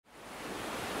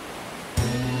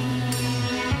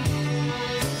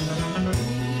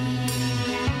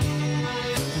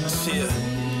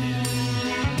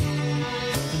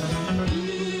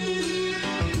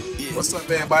What's up,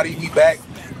 everybody? We back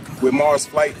with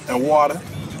Marszflight and Waterr.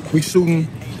 We shooting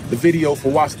the video for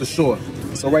Watch the Shore.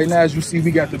 So right now, as you see, we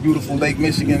got the beautiful Lake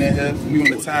Michigan in here. We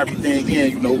want to tie everything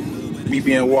in, you know, me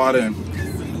being Waterr and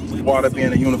Waterr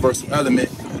being a universal element.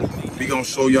 We gonna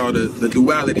show y'all the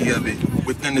duality of it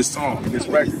within this song, this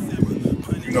record.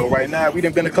 You know, right now, we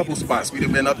done been a couple spots. We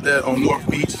done been up there on North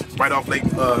Beach, right off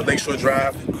Lakeshore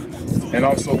Drive. And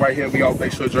also right here, we off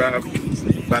Lakeshore Drive,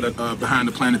 by the, behind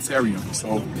the planetarium.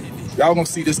 So y'all gonna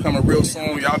see this coming real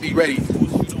soon. Y'all be ready.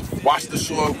 Watch the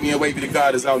Shore. Me and Wavy the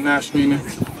Ghawd is out now streaming.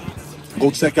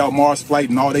 Go check out Marszflight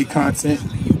and all their content.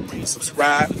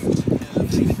 Subscribe.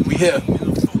 We here.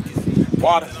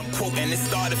 Waterr. And it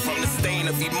started from the stain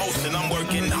of emotion. I'm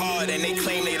working hard and they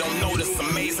claim they don't notice.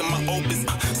 Amazing my opus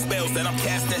spells that I'm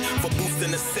casting for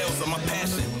boosting the sales of my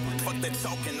passion. Fuck that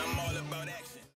talking, I'm all